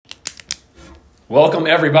Welcome,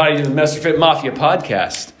 everybody, to the Mr. Fit Mafia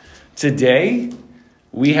podcast. Today,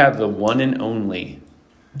 we have the one and only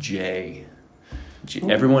Jay.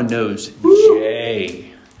 Everyone knows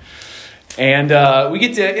Jay. And we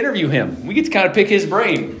get to interview him. We get to kind of pick his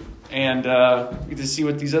brain. And we get to see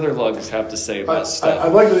what these other lugs have to say about stuff.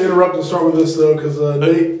 I'd like to interrupt and start with this, though, because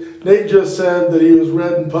Nate just said that he was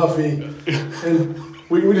red and puffy. And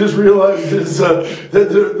we just realized his,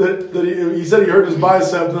 that he said he hurt his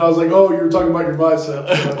bicep, and I was like, oh, you were talking about your bicep.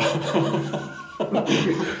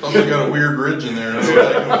 Also got a weird ridge in there.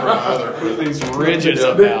 These ridges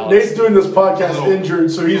about. Nate's doing this podcast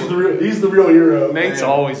injured, so he's the real hero. Nate's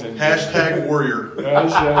always injured. Hashtag warrior.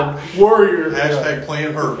 Hashtag warrior. Hashtag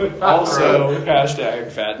playing hurt. Also,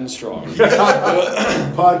 hashtag fat and strong.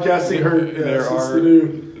 Podcasting hurt. Yes,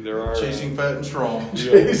 there are chasing fat and strong.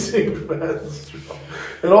 Chasing fat and strong.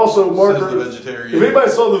 And also, Mark, Says the vegetarian. If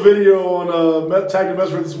anybody saw the video on Tag to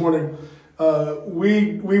Mesford this morning,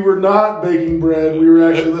 we were not baking bread. We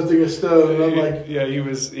were actually lifting a stone. And I'm like, yeah, he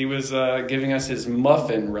was giving us his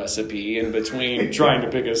muffin recipe in between trying to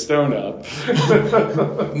pick a stone up.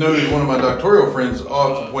 Noted one of my doctoral friends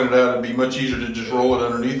often pointed out it'd be much easier to just roll it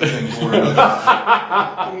underneath the thing for another.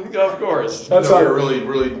 Of course. That's how you're really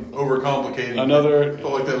overcomplicating. Another. I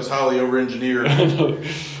felt like that was highly over-engineered.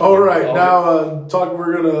 All right, now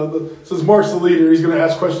since Mark's the leader, he's gonna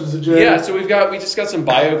ask questions to Jay. Yeah, so we just got some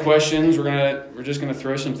bio questions. We're just gonna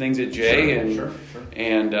throw some things at Jay,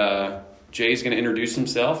 and Jay's gonna introduce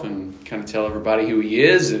himself and kind of tell everybody who he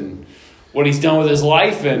is and what he's done with his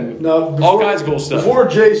life and all kinds of cool stuff. Before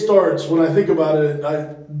Jay starts, when I think about it,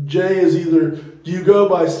 Jay is either, do you go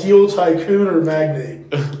by Steel Tycoon or Magnate?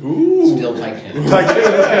 Ooh. Steel Tycoon.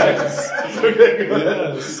 Okay,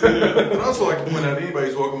 yes. I'd also like to point out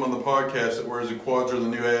anybody's welcome on the podcast that wears a Quadra the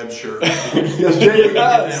New Abs shirt. Yes, Jay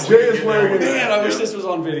is wearing it. Man, I wish this was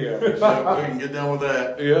on video. So we can get down with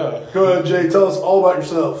that. Yeah. Go ahead, Jay. Tell us all about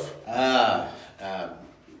yourself. Not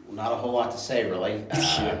a whole lot to say, really.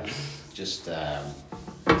 Just a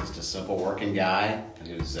simple working guy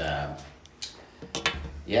who's,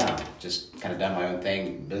 just kind of done my own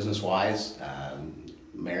thing business-wise.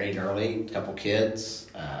 Married early, couple kids,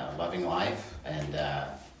 loving life, and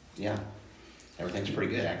everything's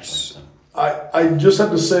pretty good, actually. So. I just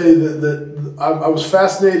have to say that I was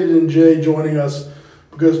fascinated in Jay joining us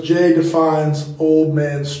because Jay defines old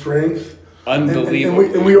man strength.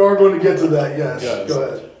 Unbelievable. And we are going to get to that, yes. Go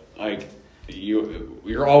ahead. Like,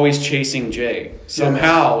 you're always chasing Jay.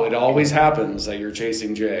 Somehow, it always happens that you're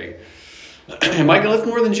chasing Jay. Am I going to lift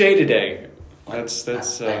more than Jay today? That's.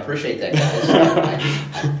 I appreciate that, guys.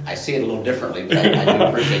 I see it a little differently, but I do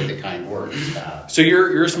appreciate the kind words. So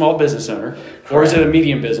you're a small business owner, correct. Or is it a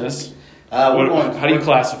medium business? How do you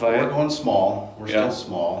classify it? We're going small. We're still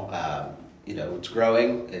small. It's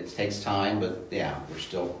growing. It takes time, but we're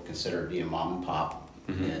still considered to be a mom and pop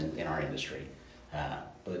in our industry.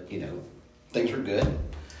 But things are good.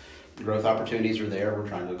 Growth opportunities are there. We're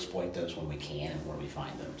trying to exploit those when we can and where we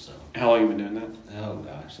find them. So. How long have you been doing that? Oh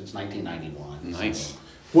gosh, since 1991. Nice. So.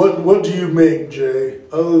 What do you make, Jay?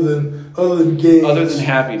 Other than gains. Other than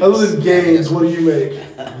happiness. Other than gains, what do you make?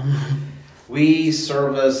 We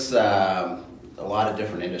service a lot of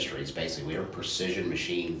different industries. Basically, we're a precision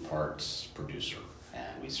machine parts producer,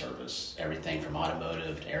 and we service everything from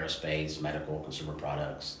automotive to aerospace, medical, consumer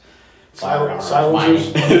products. Firearms,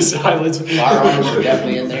 Silencers. Firearms are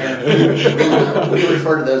definitely in there. We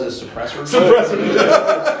refer to those as suppressors.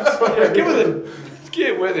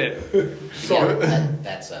 Get with it. Yeah,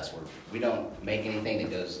 that's us. We don't make anything that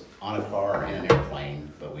goes on a car or in an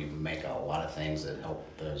airplane, but we make a lot of things that help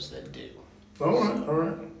those that do. All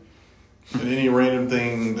right. And any random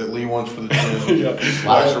thing that Lee wants for the gym. A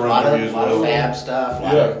lot of fab stuff. For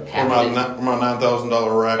my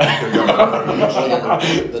 $9,000 rack.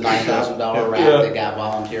 The $9,000 rack that got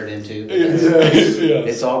volunteered into.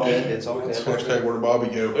 It's all good. It's all good. Hashtag where did Bobby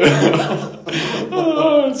go?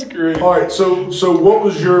 Oh, that's great. All right. So what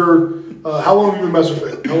was your? How long have you been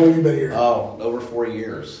Messerfit? How long have you been here? Oh, over 4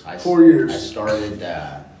 years. 4 years. I started in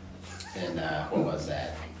what was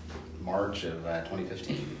that? March of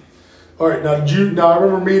 2015. All right. Now I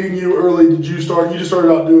remember meeting you early. You just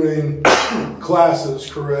started out doing classes,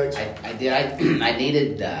 correct? I did. I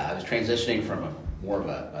was transitioning from more of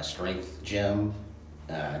a strength gym.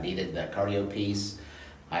 Needed the cardio piece.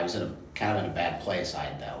 I was in a bad place.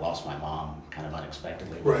 I'd lost my mom kind of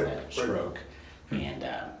unexpectedly with a stroke, and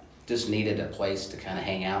just needed a place to kind of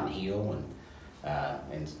hang out and heal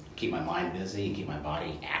and keep my mind busy and keep my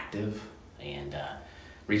body active. And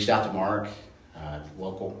reached out to Mark,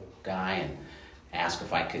 local guy, asked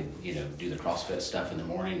if I could, do the CrossFit stuff in the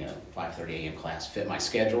morning, a 5:30 a.m. class, fit my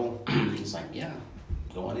schedule. He's like, yeah,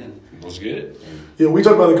 go on in. Let's get it. Yeah, we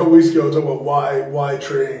talked about it a couple weeks ago, talking about why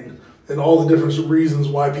train and all the different reasons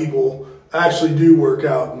why people actually do work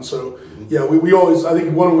out. And so, yeah, we always, I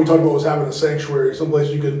think one of them we talked about was having a sanctuary, someplace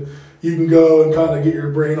you can go and kind of get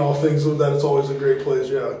your brain off things, so that it's always a great place.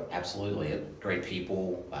 Yeah, Absolutely, great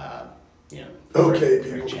people. Okay,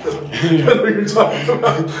 very people. challenging. Depending on what you're talking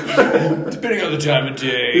about. Depending on the time of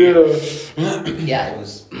day. Yeah. Yeah, it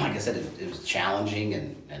was, like I said, it was challenging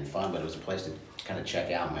and fun, but it was a place to kind of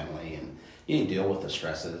check out mentally, and you can deal with the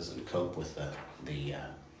stresses and cope with the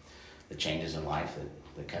changes in life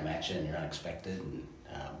that come at you and you're unexpected. And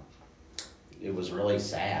it was really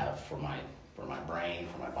salve for my brain,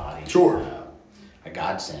 for my body. Sure. A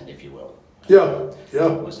godsend, if you will. Yeah.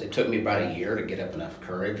 It took me about a year to get up enough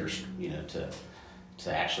courage, or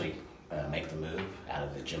to actually make the move out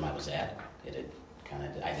of the gym I was at. It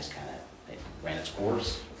ran its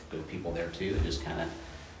course. Good people there too. It just kind of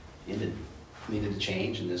needed to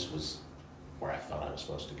change, and this was where I thought I was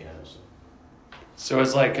supposed to go. So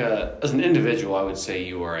as as an individual, I would say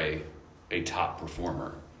you are a top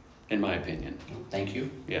performer, in my opinion. Thank you.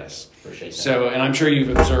 Yes. Appreciate that. So, and I'm sure you've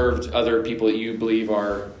observed other people that you believe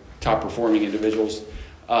are top performing individuals.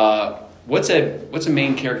 What's a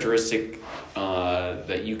main characteristic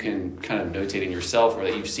that you can kind of notate in yourself, or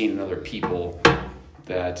that you've seen in other people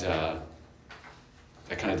that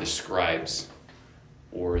kind of describes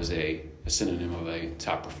or is a synonym of a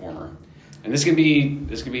top performer? And this can be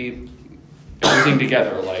everything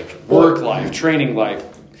together, like work life, training life,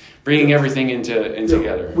 bringing everything in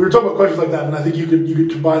together. We were talking about questions like that, and I think you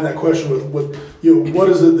could combine that question with what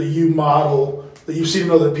is it that you model that you've seen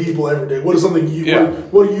in other people every day? What is something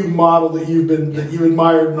what do you model that you've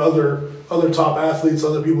admired in other top athletes,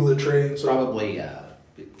 other people that train? So. Probably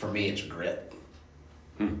for me, it's grit.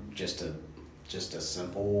 Just a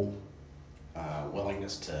simple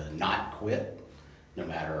willingness to not quit, no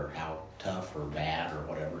matter how tough or bad or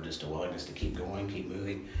whatever. Just a willingness to keep going, keep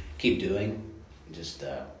moving, keep doing. Just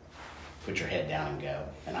put your head down and go.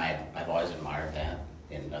 And I've always admired that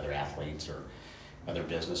in other athletes or other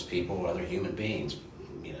business people or other human beings,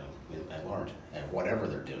 at large, at whatever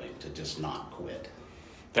they're doing, to just not quit.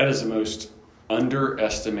 That is the most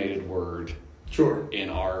underestimated word Sure. in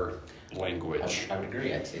our language. I would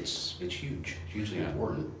agree. It's huge, hugely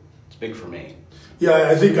important. It's big for me. Yeah,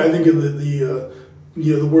 I think in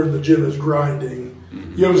the word in the gym is grinding.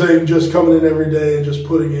 Mm-hmm. You know what I'm saying? Just coming in every day and just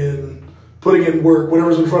putting in work.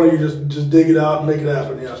 Whatever's in front of you, just dig it out and make it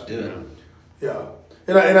happen. Yeah. Just do it. Yeah.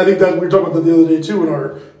 And I think that we were talking about that the other day too in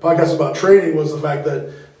our podcast about training, was the fact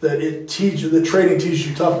that training teaches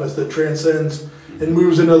you toughness that transcends and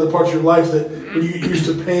moves into other parts of your life, that when you get used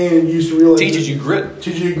to pain and you used to realize Teaches you grit.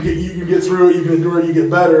 Teaches you can get through it, you can endure it, you get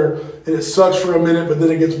better, and it sucks for a minute, but then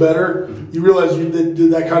it gets better. Mm-hmm. You realize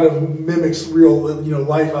that kind of mimics real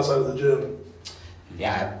life outside of the gym.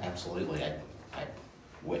 Yeah, absolutely. I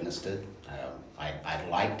witnessed it. I'd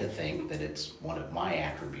like to think that it's one of my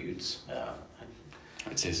attributes.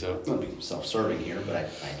 I'd say so. I'm going to be self-serving here, but I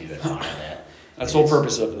do admire that. That's the whole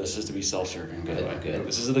purpose of this, is to be self-serving. Good.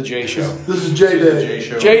 This is the Jay Show. This is Jay Day. Jay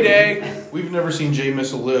Show. Jay Day. We've never seen Jay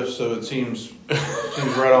miss a lift, so it seems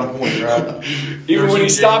right on point, right? Even when he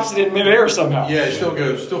stops it in midair somehow. Yeah, he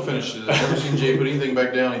still finishes it. I've never seen Jay put anything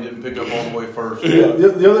back down he didn't pick up all the way first. Yeah.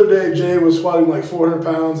 The other day, Jay was squatting like 400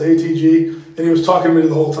 pounds ATG, and he was talking to me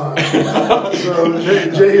the whole time. So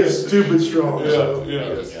Jay is stupid strong.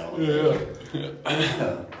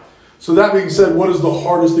 So that being said, what is the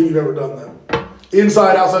hardest thing you've ever done then?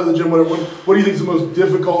 Inside, outside of the gym, whatever. What do you think is the most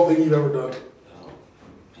difficult thing you've ever done? Oh,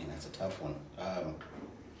 man, that's a tough one.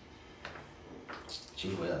 Gee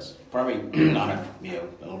whiz. Probably on a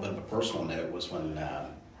little bit of a personal note was when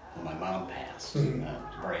my mom passed.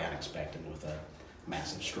 Mm-hmm. Very unexpected with a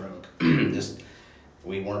massive stroke.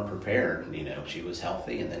 We weren't prepared. She was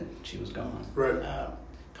healthy and then she was gone. Right.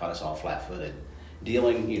 Caught us all flat-footed.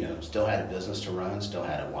 Dealing, still had a business to run, still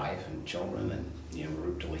had a wife and children, and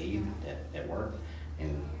group to lead at work,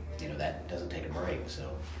 and that doesn't take a break.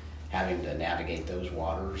 So having to navigate those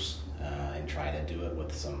waters and try to do it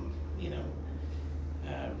with some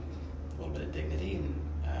a little bit of dignity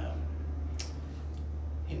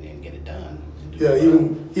and get it done. Yeah,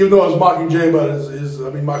 even though I was mocking Jay about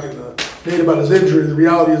mocking Nate about his injury, the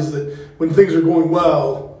reality is that when things are going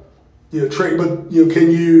well, train, but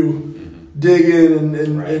can you dig in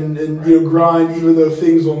and grind even though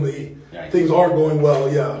things aren't going well?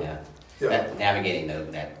 Yeah. Navigating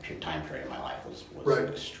that time period of my life was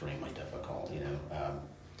extremely difficult.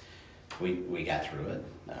 We got through it.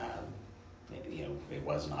 it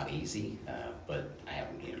was not easy, but I have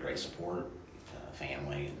great support,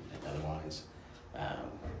 family and otherwise,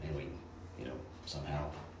 and we somehow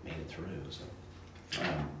made it through. So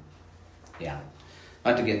yeah,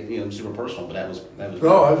 not to get super personal, but that was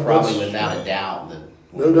probably without a doubt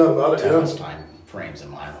no doubt about it. toughest time frames in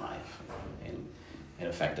my life, and it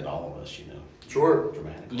affected all of us. Sure.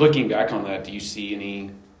 Dramatically. Looking back on that, do you see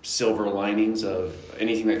any silver linings of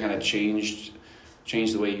anything that kind of changed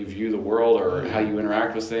the way you view the world or how you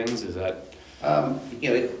interact with things? Is that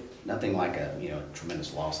nothing like a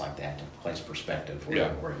tremendous loss like that to place perspective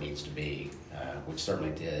where it needs to be, which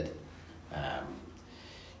certainly did.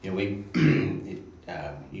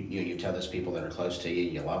 You tell those people that are close to you,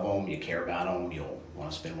 you love them, you care about them, you'll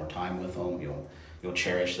want to spend more time with them, you'll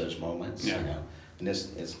cherish those moments. And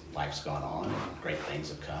as life's gone on, great things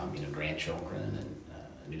have come. Grandchildren and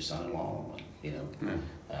a new son-in-law.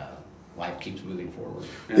 Life keeps moving forward.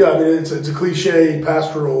 Yeah, I mean it's a cliche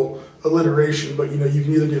pastoral alliteration, but you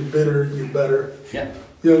can either get bitter or get better. Yeah.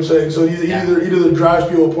 You know what I'm saying? So either it drives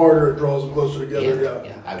people apart or it draws them closer together.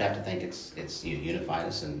 Yeah. I would have to think it's unified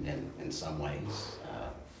us in some ways.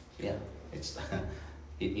 It's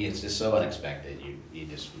it's just so unexpected. You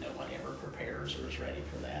just nobody ever prepares or is ready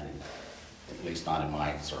for that, and at least not in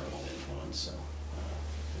my circle of influence.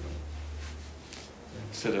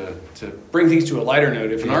 So to bring things to a lighter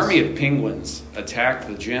note, if an army of penguins attacked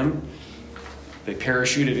the gym, they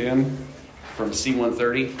parachuted in from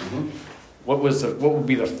C-130. Mm-hmm. What would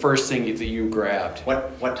be the first thing that you grabbed?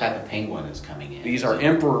 What type of penguin is coming in? These are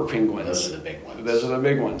emperor penguins. Those are the big ones. Those are the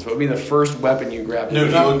big ones. What would be the first weapon you grabbed? No,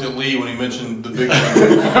 he looked at Lee when he mentioned the big one.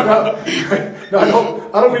 No,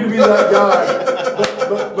 I don't mean to be that guy,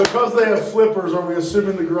 but because they have flippers, are we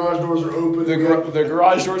assuming the garage doors are open? The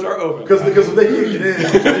garage doors are open. Because if they can't get in,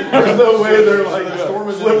 there's no way they're like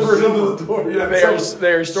Storming flippers in the into the door. Yeah, they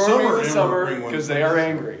are storming in the summer because they are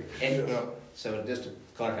angry. So just to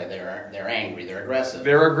clarify, they're angry, they're aggressive.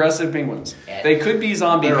 They're aggressive penguins. They could be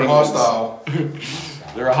zombie They're penguins. hostile.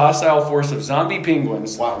 They're a hostile force of zombie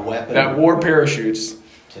penguins What weapon that wore parachutes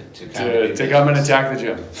to come and attack the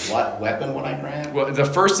gym. What weapon would I grab? Well, the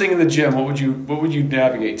first thing in the gym, what would you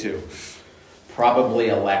navigate to? Probably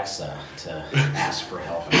Alexa to ask for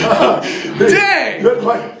help. Dang!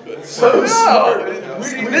 So smart.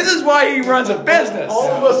 See, this is why he runs a business. All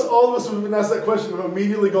of us who have been asked that question have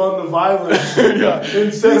immediately gone to violence Yeah.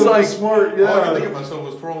 instead He's of like, smart. All I can Yeah. think of myself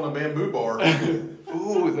was throwing a bamboo bar.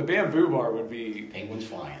 Ooh, the bamboo bar would be. Penguins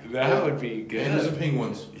flying. That would be good. Pandas and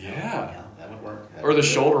penguins. Yeah. Yeah, that would work. Or the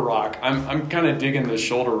shoulder rock. I'm kind of digging the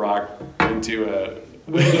shoulder rock into a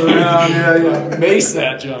Yeah. mace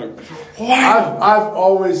that junk. I've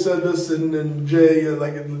always said this, and Jay,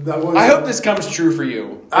 I hope this comes true for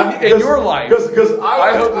you in your life. Because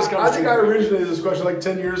I hope this comes I think true. I originated this question like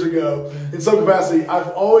 10 years ago in some capacity. I've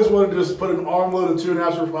always wanted to just put an armload of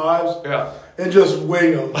 2.5s or 5s Yeah. and just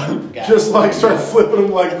wing them, Got just it. like start flipping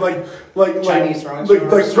them like Chinese throwing like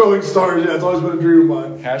stars? throwing stars. Yeah, it's always been a dream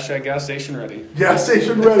of mine. Hashtag gas station ready. Gas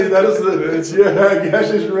station ready. That is gas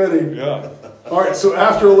station ready. Yeah. All right, so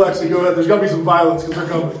after Alexa, go ahead. There's got to be some violence because they're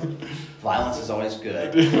coming. Violence is always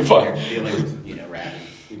good. Fine. You're dealing with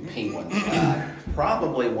rabid penguins.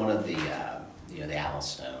 Probably one of the the Alice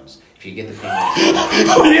stones. If you get the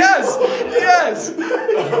penguins, Yes.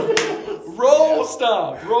 Roll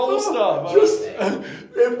stop. Just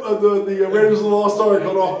the Raiders of the Lost Ark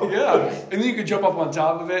on all. Yeah. And then you could jump up on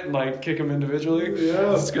top of it and like kick them individually.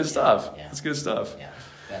 Yeah. It's good stuff. Yeah. It's good stuff. yeah,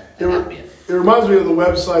 that would be it. It reminds me of the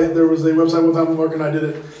website. There was a website one time when Mark and I did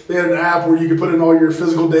it. They had an app where you could put in all your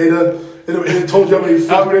physical data, and it told you how many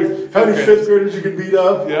fifth graders you could beat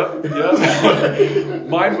up. Yep.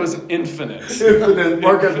 Mine was infinite. Infinite.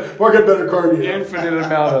 Mark had better cardio. Infinite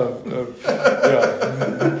amount of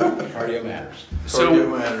yeah. Cardio matters. So Cardio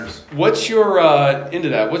matters. what's your into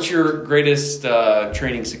that? What's your greatest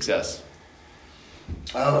training success?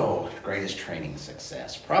 Oh, greatest training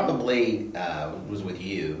success probably was with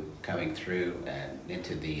you coming through and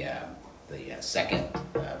into the second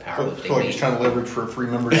I powerlifting feel like he's meet. trying to leverage for a free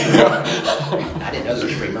membership. I didn't know there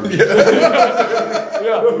was free membership.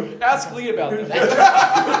 Yeah. Ask Lee about that.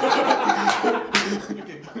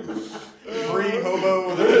 Free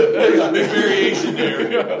hobo. There's a big variation there.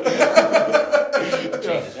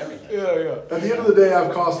 Changes everything. Yeah. At the end of the day,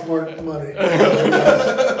 I've cost Mark money.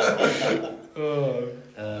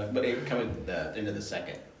 But it coming into the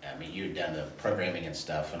second, I mean, you'd done the programming and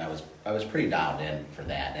stuff, and I was pretty dialed in for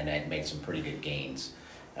that, and I'd made some pretty good gains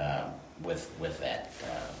with that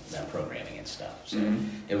programming and stuff. So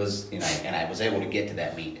it was, and I was able to get to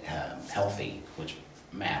that meet healthy, which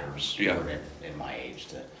matters Yeah. at my age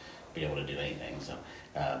to be able to do anything. So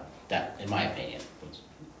that, in my opinion, was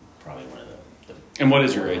probably one of the And what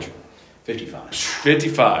is your age? 55.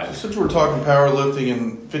 55. Since we're talking powerlifting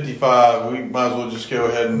and 55, we might as well just go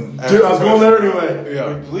ahead and. Dude, I was going there anyway.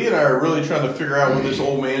 Yeah. Lee and I are really trying to figure out when this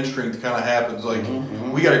old man strength kind of happens. Like,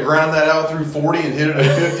 we got to grind that out through 40 and hit it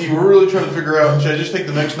at 50. We're really trying to figure out, should I just take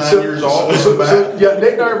the next 9 years off? Yeah,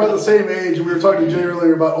 Nate and I are about the same age, and we were talking to Jay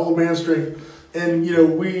earlier about old man strength. And, you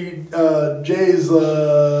know, Jay's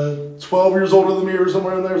 12 years older than me or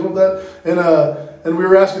somewhere in there, something like that. And we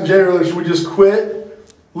were asking Jay earlier, should we just quit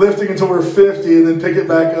lifting until we're 50 and then pick it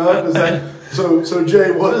back up? Is that so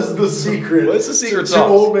Jay, what is the secret? What's the secret to sauce?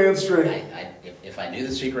 old man strength? If I knew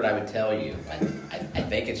the secret, I would tell you. I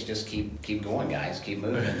think it's just keep going, guys. Keep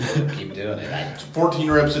moving. Keep doing it. 14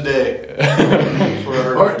 reps a day. That's what I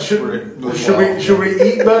heard. All right, should we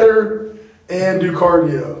eat better and do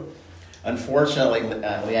cardio? Unfortunately,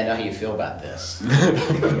 Lee, I know how you feel about this. For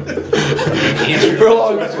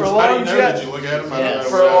longevity. You look at him, Yes.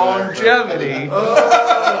 For longevity.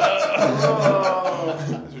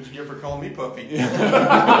 That's what you get for calling me Puffy.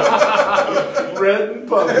 Red and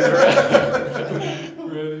puffy.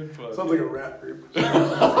 Really fun. Sounds like a rap group.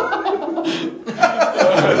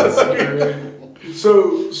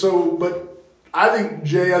 But I think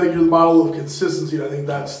Jay, I think you're the model of consistency. And I think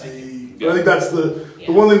that's the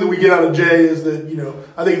one thing that we get out of Jay is that, you know,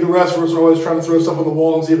 I think the rest of us are always trying to throw stuff on the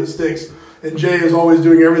wall and see if it sticks. And Jay is always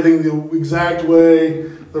doing everything the exact way,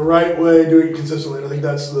 the right way, doing it consistently. And I think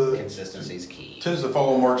that's the Consistency's key. Tends to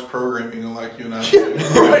follow Mark's programming like you and I.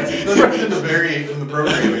 right. Doesn't tend to vary from the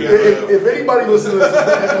programming. If anybody listening to this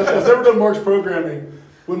has ever done Mark's programming,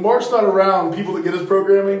 when Mark's not around, people that get his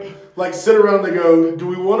programming like sit around and they go, do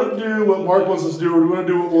we want to do what Mark wants us to do, or do we want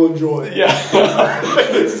to do what we'll enjoy? Yeah.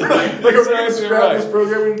 It's like we're going to scrap this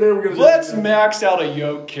programming today. We're going to Let's max out a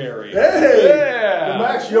yoke carry. Hey! Yeah. The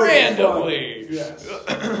max yoke is randomly. fun. Yes.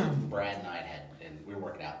 Brad and I and we were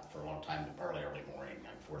working out for a long time, early morning,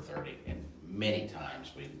 like 4:30, and many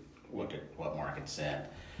times we looked at what Mark had said,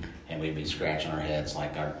 and we'd be scratching our heads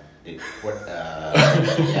like, what are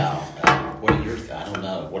your? I don't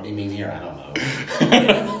know. What do you mean here? I don't know.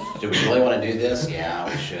 Do we really want to do this? Yeah,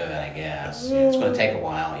 we should. I guess it's going to take a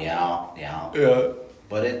while. Yeah.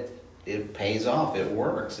 But it pays off. It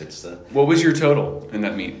works. It's the What was your total in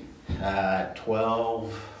that meet?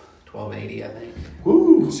 1280, I think.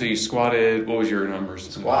 Woo. So you squatted. What was your numbers?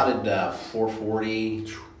 Squatted 440,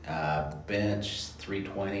 bench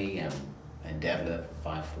 320, and deadlift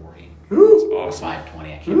 540. Woo. Awesome.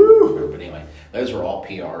 520, I can't remember. But anyway, those were all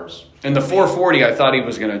PRs. And the 440, I thought he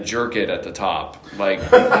was going to jerk it at the top. Like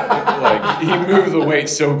he moved the weight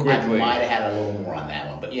so I quickly. might have had a little more on that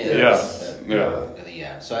one, but yeah. Yeah.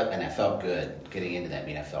 So I felt good getting into that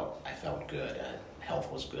meet. I felt good.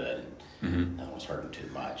 Health was good, and nothing was hurting too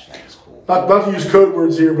much. That was cool. Not to use code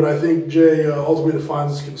words here, but I think Jay ultimately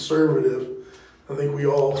defines as conservative. I think we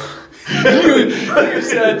all You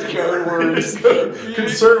said code words.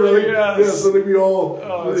 conservative. Yes. Yes, I think we all.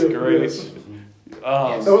 Oh, that's great. Yes.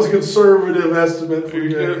 That was a conservative estimate for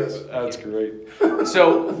you. Yes. That's great.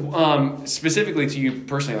 So, specifically to you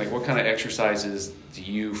personally, like what kind of exercises do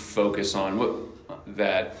you focus on? What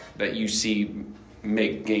that you see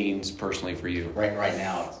make gains personally for you? Right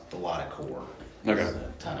now, it's a lot of core. Okay. There's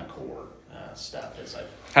a ton of core stuff. It's like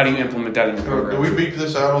How do you implement that in your Do program? we beat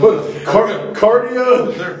this out on But the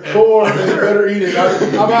cardio, core, and better eating.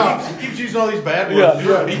 I'm out. He keeps using all these bad words. Yeah. Is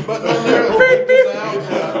there a beat button on there? Let's beat this out.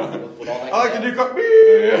 with all that I like to do car-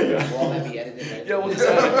 will all that be edited? Right? Yeah,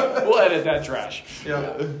 we'll edit that trash.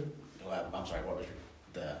 Yeah. I'm sorry. What was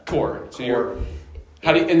the Core. So core? you're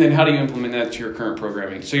how do you implement that to your current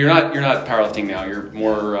programming? So you're not powerlifting now. You're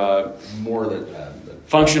more More the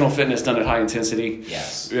functional fitness done at high intensity.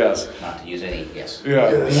 yes. Yes. Not to use any yes. Yeah.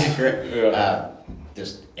 Very accurate. Yeah.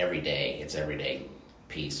 Just every day. It's everyday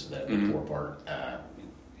piece. The core part. At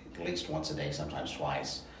least once a day, sometimes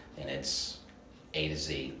twice, and it's A to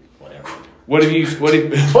Z, whatever. What have you?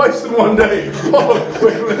 Twice in one day. Oh,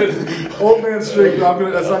 wait a minute. Old man strength.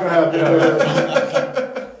 That's not gonna happen.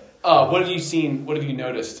 What have you seen? What have you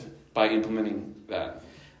noticed by implementing that?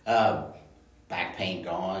 Back pain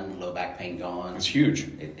gone, low back pain gone. It's huge.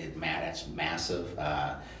 That's massive.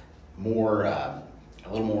 A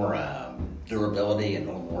little more durability and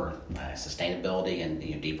a little more sustainability, and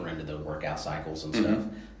deeper into the workout cycles and stuff.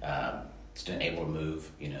 Still able to move,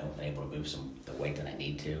 able to move the weight that I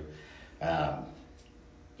need to.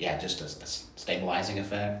 Just a stabilizing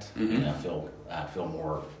effect. Feel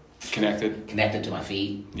more Connected to my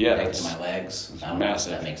feet. Yeah, connected to my legs. I don't know if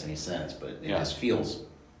massive. that makes any sense, but it Yeah. just feels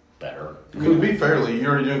better. To be fairly,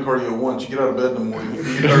 you're already doing cardio once. You get out of bed in the morning.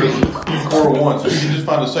 You get out core once. If you just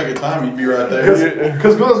find a second time, you'd be right there.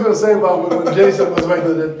 Because what I was going to say about what Jason was back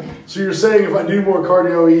then. So you're saying if I do more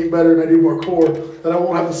cardio, eat better, and I do more core, then I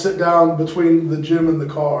won't have to sit down between the gym and the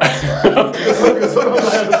car. Because sometimes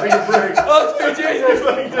I have to take a break. Oh, sweet Jesus!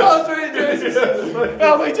 Oh, sweet Jesus!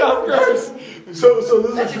 Help me, Tom Cruise! So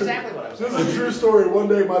this That's is exactly what I was This saying. is a true story. One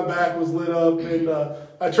day my back was lit up, and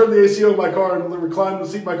I turned the AC on my car and reclined the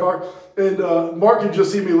seat in my car, and Mark had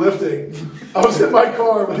just seen me lifting. I was in my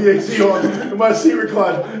car with the AC on, and my seat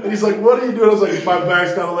reclined, and he's like, "What are you doing?" I was like, "My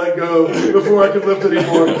back's gotta let go before I can lift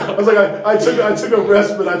anymore." I was like, I took a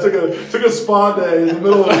respite. I took a spa day in the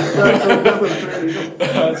middle of that training.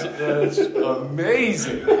 That's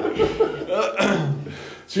amazing.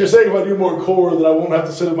 So you're saying if I do more core, that I won't have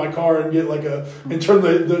to sit in my car and get and turn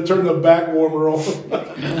the back warmer on.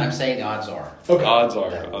 I'm saying the odds are. Okay. Odds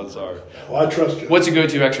are. Well, I trust you. What's a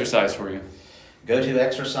go-to exercise for you? Go-to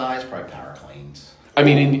exercise, probably power cleans. I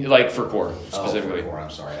mean, for core specifically. Oh, for core, I'm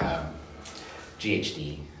sorry.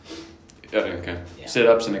 GHD. Okay. Yeah.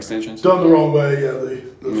 Sit-ups and extensions. Done the wrong way, yeah. The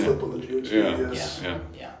Yeah. flip on the GHD, Yeah. yes.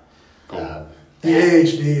 Yeah. Cool. The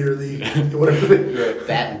AHD or the whatever.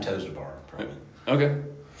 That and toes to bar, probably. Okay.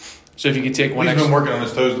 So if you could take one He's been extra. working on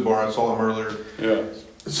his toes to bar. I saw him earlier. Yeah.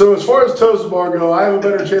 So as far as toes to bar go, I have a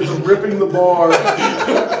better chance of ripping the bar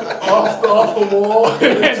off the wall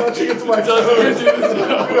and touching it to my toes.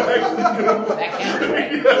 That counts,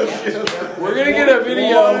 right? We're gonna get a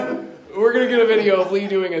video. We're gonna get a video of Lee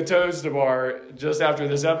doing a toes to bar just after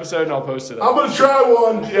this episode, and I'll post it up. I'm gonna try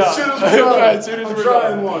one as soon as we're done. As soon as I'm we're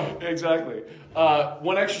trying done. one. Exactly.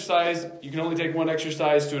 One exercise. You can only take one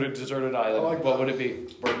exercise to a deserted island. like What that. would it be?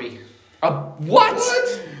 Burpee. What?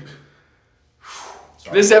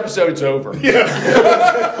 This episode's over. I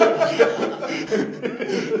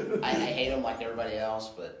hate them like everybody else,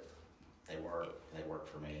 but they work. They work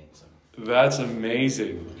for me. So, That's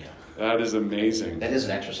amazing. yeah. That is amazing. That is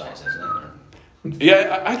an exercise, isn't it?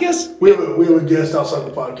 Yeah, I guess. We have a guest outside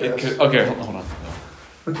the podcast. Okay, hold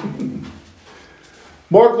on.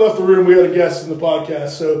 Mark left the room. We had a guest in the podcast.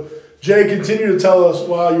 So Jay, continue to tell us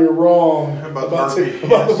why you're wrong About the the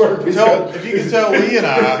burpees. If you can tell Lee and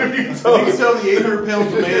I, if you can tell the 800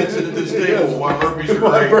 pounds of man sitting at this table why burpees are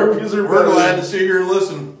Why great, burpees are we're better. glad to sit here and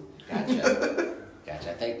listen. Gotcha.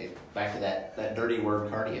 I think back to that dirty word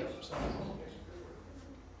cardio. So.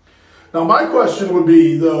 Now, my question would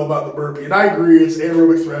be, though, about the burpee, and I agree, it's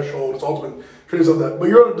aerobic threshold, it's ultimate training, stuff like that. But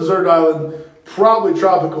you're on a desert island, probably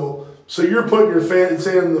tropical, so you're putting your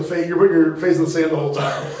sand in the face. You're putting your face in the sand the whole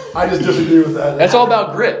time. I just disagree with that. That's all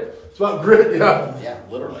about grit. It's about grit, yeah. Yeah,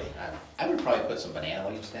 literally. I would probably put some banana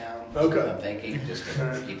leaves down. Okay. I'm thinking just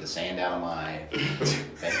to keep the sand out of my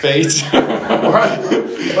Face. All right.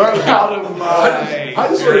 Out of my. I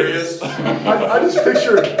just Serious.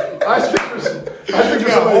 picture You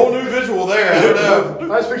got a whole somebody. new visual there. I don't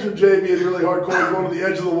know. I just picture Jay being really hardcore, going to the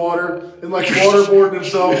edge of the water and like waterboarding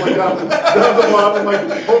himself, like down the bottom,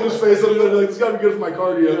 like holding his face up, and like it's got to be good for my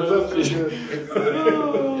cardio. That's pretty good.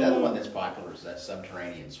 The other one that's popular is that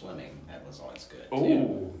subterranean swimming. That was always good. Too.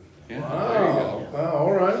 Ooh. Yeah, there you go. Wow.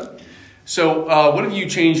 All right. So, what have you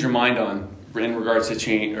changed your mind on in regards to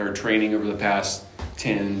training over the past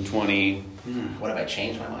 10, 20? What have I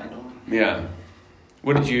changed my mind on? Yeah.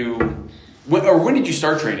 When did you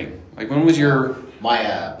start training? Like, when was your... My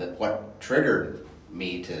what triggered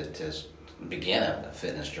me to begin a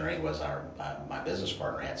fitness journey was my business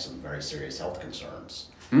partner had some very serious health concerns,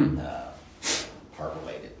 heart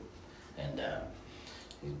related, and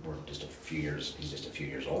we're just a few years. He's just a few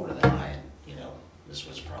years older than I, and this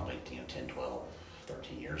was probably 10, 12,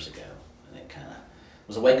 13 years ago, and it kind of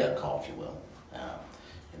was a wake up call, if you will.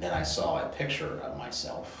 And then I saw a picture of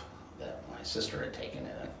myself that my sister had taken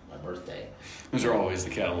at my birthday. Those are always the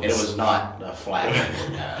catalysts. It was not a flattering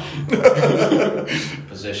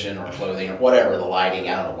position or clothing or whatever, the lighting,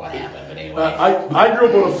 I don't know what happened, but anyway. I grew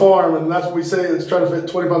up on a farm, and that's what we say is trying to fit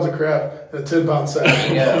 20 pounds of crab in a 10-pound sack.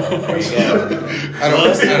 There you go. I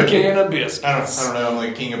don't, can of biscuits. I don't know. I'm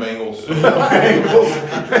like king of angles. All Angles.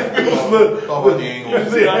 about the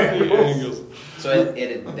angles. The angles. So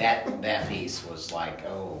that piece was like,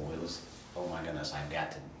 oh my goodness, I've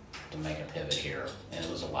got to make a pivot here. And it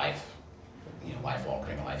was a life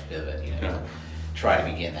altering, a life pivot, try to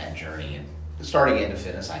begin that journey. And starting into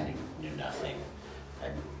fitness, I knew nothing. I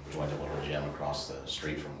joined a little gym across the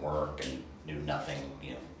street from work and knew nothing,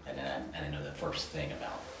 and I didn't know the first thing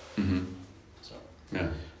about it. Mm-hmm. So, Yeah.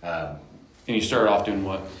 And you started off doing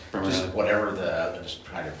what? just whatever just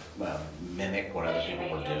try to mimic what other people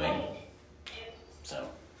were doing. So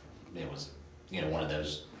it was, one of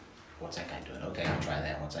those what's that guy doing? Okay, I'll try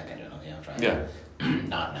that. What's that guy doing? Okay, I'll try Yeah. that.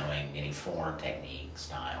 Not knowing any form, technique,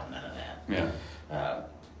 style, none of that. Yeah.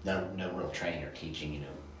 No real training or teaching,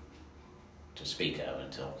 to speak of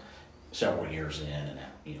until several years in, and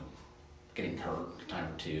getting hurt a time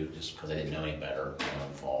or two just because I didn't know any better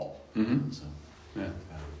in the fall. Mm-hmm. So, Yeah.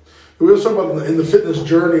 We were talking about in the fitness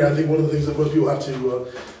journey. I think one of the things that most people have to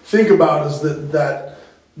think about is that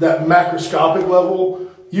macroscopic level.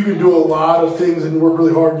 You can do a lot of things and work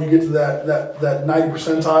really hard, and you get to that 90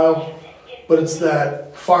 percentile. But it's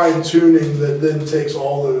that fine tuning that then takes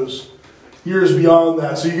all those years beyond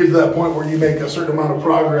that. So you get to that point where you make a certain amount of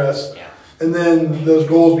progress, and then those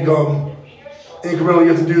goals become incremental.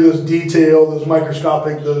 You have to do those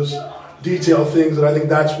microscopic, those detail things, and I think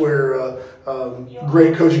that's where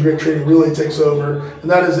great coaching, great training really takes over. And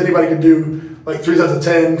that is, anybody can do like 3 sets of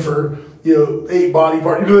 10 for 8 body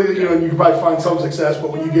parts. And you can probably find some success,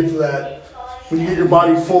 but when you get to that, when you get your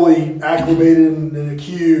body fully acclimated and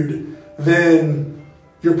cued, then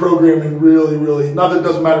your programming really, really, not that it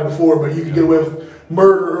doesn't matter before, but you can get away with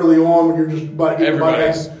murder early on when you're just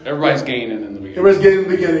everybody's gaining in the beginning. Everybody's gaining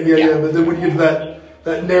in the beginning, yeah. But then when you get to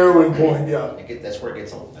that narrowing point, that's where it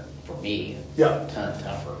gets, for me, Yeah. a ton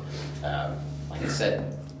tougher. Like I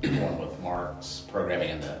said, going with Mark's programming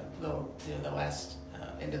in the last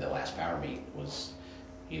into the last power meet was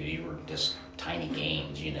you were just tiny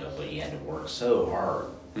gains, but you had to work so hard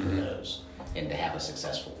for those, and to have a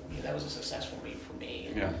successful, that was a successful meet for me.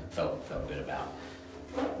 And felt good about,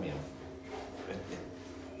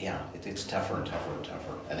 it's tougher and tougher and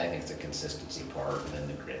tougher. And I think it's the consistency part, and then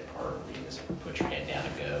the grit part, where you just put your head down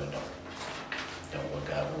and go, and don't look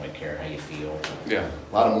up, don't really care how you feel. Yeah.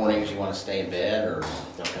 A lot of mornings you want to stay in bed, or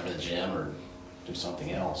don't come to the gym, or do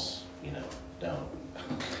something else. Don't.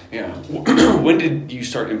 Yeah. When did you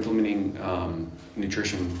start implementing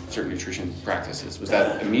certain nutrition practices? Was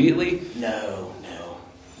that immediately? No.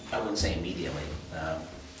 I wouldn't say immediately.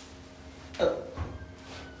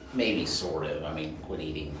 Maybe sort of. I mean, quit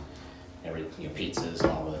eating pizzas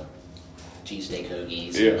and all the cheesesteak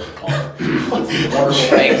hoagies. Yeah. All the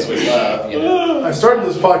wonderful things we love. I started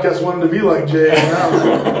this podcast wanting to be like Jay. Now,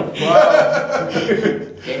 wow.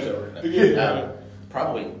 Game's over.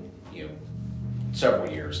 Probably,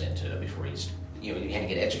 several years into it before you had to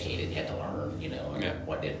get educated. You had to learn,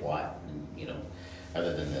 what did what. And,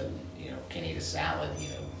 other than can't eat a salad,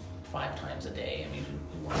 5 times a day. I mean,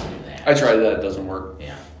 who wants to do that? I tried that. It doesn't work.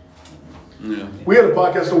 Yeah. Yeah. We had a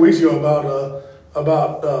podcast a couple weeks ago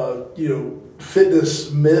about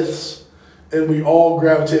fitness myths, and we all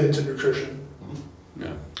gravitated to nutrition.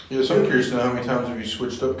 Yeah. Yeah, so I'm curious to know how many times have you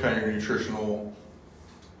switched up kind of your nutritional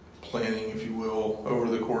planning, if you will, over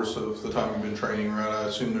the course of the time you've been training, right? I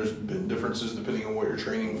assume there's been differences depending on what you're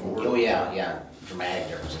training for. Oh, yeah. Dramatic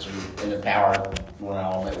differences. In the power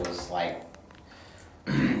realm, it was like,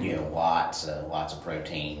 lots of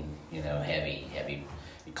protein, heavy,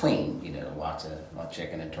 clean, lots of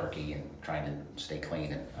chicken and turkey, and trying to stay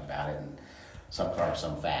clean about it, and some carbs,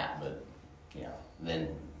 some fat, but, then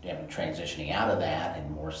transitioning out of that and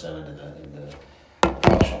more so into the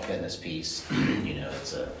functional fitness piece,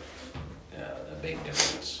 it's a big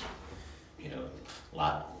difference, a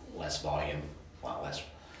lot less volume, a lot less,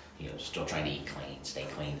 still trying to eat clean,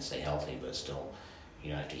 stay healthy, but still, you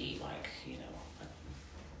don't have to eat like,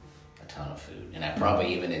 a ton of food. And I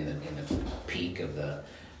probably, even in the peak of the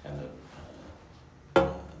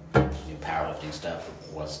powerlifting stuff,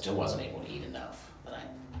 still wasn't able to eat enough that I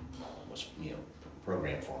was,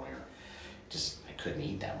 programmed for, or just, I couldn't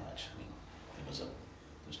eat that much. I mean, it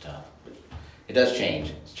was tough, but it does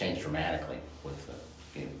change. It's changed dramatically with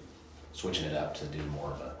switching it up to do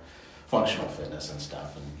more of a functional fitness and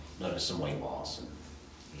stuff, and notice some weight loss, and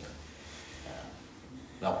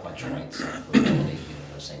help my joints, mobility,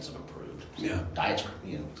 those things have improved. So Yeah. Diet's,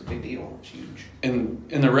 it's a big deal. It's huge. In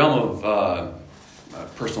the realm of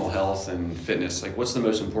personal health and fitness, like, what's the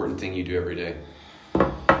most important thing you do every day? I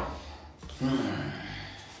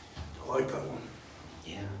like that one.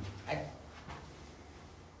 Yeah, I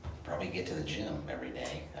probably get to the gym every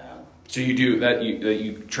day. So you do that?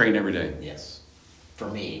 You train every day? Yes, for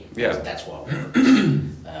me, Yeah. that's what works.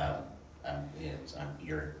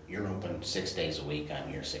 You're open 6 days a week. I'm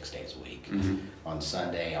here 6 days a week. Mm-hmm. On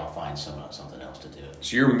Sunday, I'll find something else to do.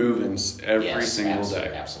 So you're moving every Yes, single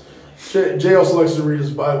day. Absolutely. Jay also likes to read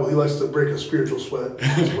his Bible. He likes to break a spiritual sweat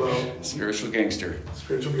as well. Spiritual gangster.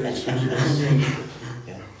 Spiritual gangster.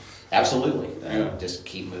 Yeah, absolutely. Yeah. Just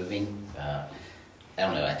keep moving. I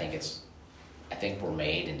don't know. I think we're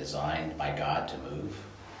made and designed by God to move.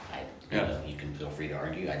 You can feel free to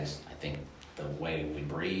argue. I think the way we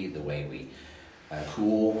breathe, the way we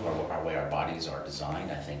cool, or our way our bodies are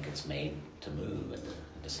designed. I think it's made to move and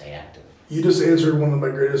to stay active. You just answered one of my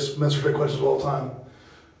greatest MesterFit questions of all time.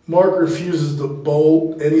 Mark refuses to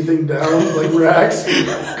bolt anything down like racks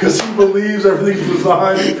because he believes everything's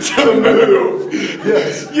designed to move.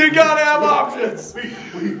 Yes. You gotta have options.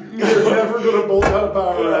 We're never going to bolt out a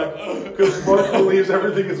power rack because Mark believes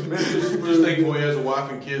everything is meant to Just move. thankful he has a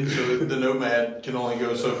wife and kids, so that the Nomad can only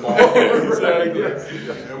go so far. Exactly.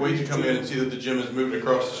 And wait to come in and see that the gym has moved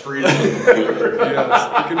across the street. Yes,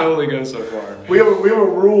 you can only go so far. We have a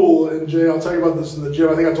rule, and Jay, I'll tell you about this in the gym.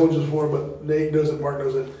 I think I told you this before, but Nate knows it, Mark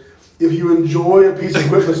knows it. If you enjoy a piece of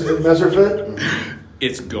equipment in MesterFit,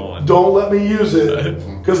 It's gone. don't let me use it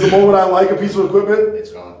because the moment I like a piece of equipment,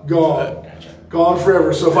 It's gone. gone. Gotcha. Gone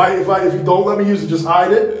forever. So if you don't let me use it, just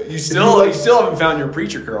hide it. You still haven't found your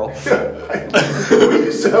preacher curl. We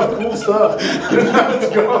used to have cool stuff. Now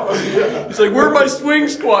it's gone. Yeah. It's like, where'd my swing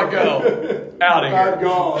squat go? Out of Not here.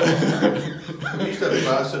 gone. We used to have a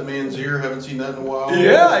bicep man's ear. Haven't seen that in a while.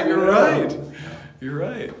 Yeah, you're right. You're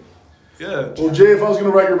right. Yeah. Well, Jay, if I was going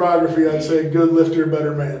to write your biography, I'd say good lifter,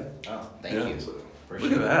 better man. Oh, thank Yeah. you.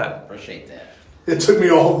 Look at that. Appreciate that. It took me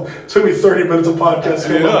 30 minutes of podcast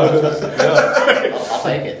to come up with this. I'll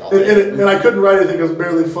take it. And I couldn't write anything because I was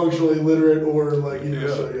barely functionally literate or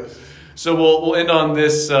so yes. So we'll end on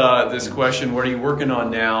this this question. What are you working on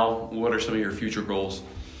now? What are some of your future goals?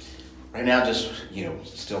 Right now, just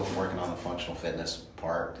still working on the functional fitness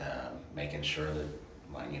part, making sure that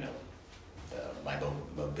my my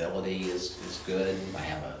mobility is good. I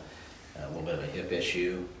have a little bit of a hip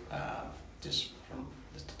issue, just from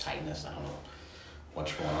the tightness. I don't know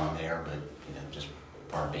what's going on there, but just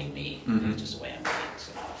part of being me, it's just the way I'm made.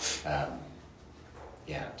 So,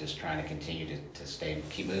 just trying to continue to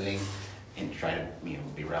keep moving, and try to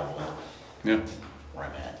be relevant. Yeah. Where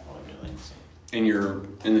I'm at, what I'm doing. So.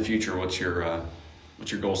 In the future, what's your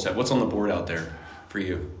goal set? What's on the board out there for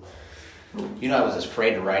you? I was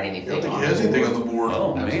afraid to write I anything don't think on he has the anything board. on the board.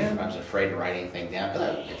 Oh, I man. was afraid to write anything down.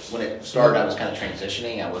 When it started, I was kind of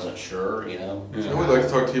transitioning. I wasn't sure, I would like to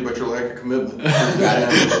talk to you about your lack of commitment.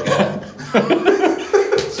 Got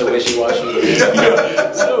it. So wishy-washy.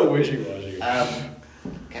 So wishy-washy.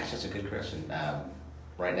 Gosh, that's a good question.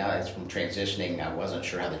 Right now, it's from transitioning. I wasn't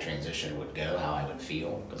sure how the transition would go, how I would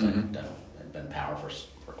feel, because I'd been power for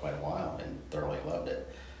quite a while and thoroughly loved it.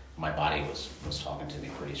 My body was talking to me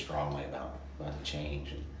pretty strongly about the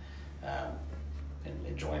change and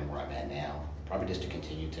enjoying where I'm at now. Probably just to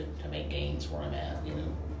continue to make gains where I'm at.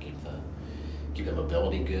 Keep the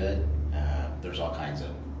mobility good. There's all kinds of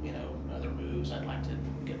other moves I'd like to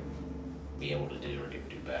be able to do or do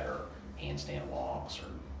better. Handstand walks or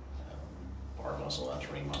bar muscle ups,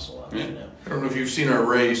 ring muscle ups. I don't know if you've seen our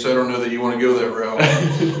race. I don't know that you want to go that route.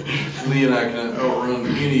 Lee and I can outrun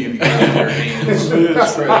any of you guys with your hands.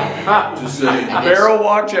 That's right. Just saying. Barrel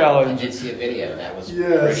walk I challenge. did see a video that was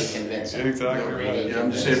Yes. pretty convincing. Exactly right. Really Yeah,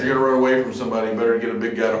 I'm just saying, if you're gonna run away from somebody, you better get a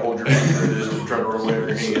big guy to hold your hand than it is to try to run away with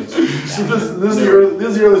your hands. See, this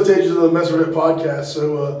is the early stages of the MesterFit podcast.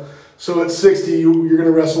 So at 60, you're going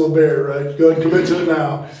to wrestle a bear, right? Go ahead and commit to it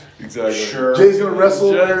now. Exactly. Sure. Jay's going to wrestle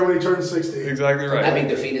a bear when he turns 60. Exactly right. Having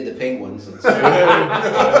defeated the Penguins, it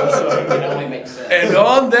only makes sense. And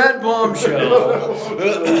on that bombshell.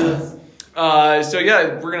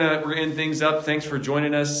 We're gonna end things up. Thanks for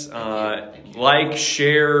joining us. Thank you. Like,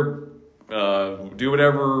 share, do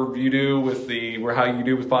whatever you do with how you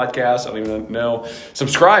do with podcasts. I don't even know.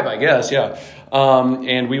 Subscribe, I guess. Yeah.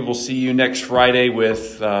 And we will see you next Friday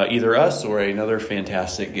with either us or another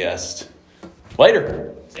fantastic guest.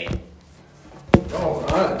 Later. See ya. All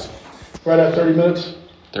right. Right at 30 minutes.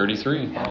 33.